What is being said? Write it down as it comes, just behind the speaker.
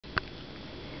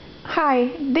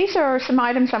Hi, these are some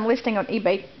items I'm listing on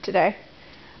eBay today.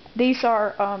 These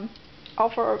are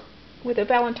all with a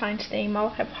VaLeNtIne's theme. All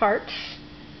have hearts.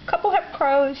 A couple have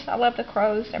crows. I love the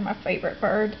crows. They're my favorite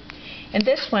bird. And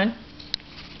this one,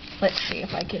 let's see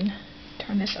if I can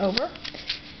turn this over,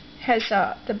 has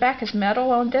the back is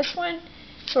metal on this one.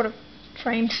 Sort of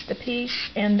frames the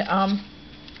piece, and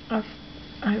I've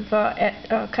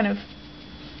kind of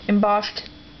embossed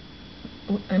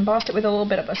it with a little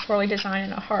bit of a swirly design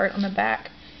and a heart on the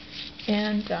back,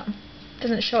 and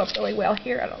doesn't show up really well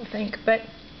here, I don't think, but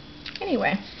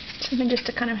anyway, something just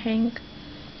to kind of hang.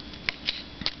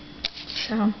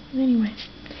 So anyway,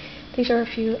 these are a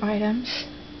few items.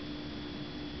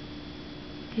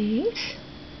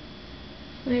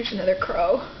 There's another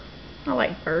crow. I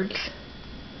like birds.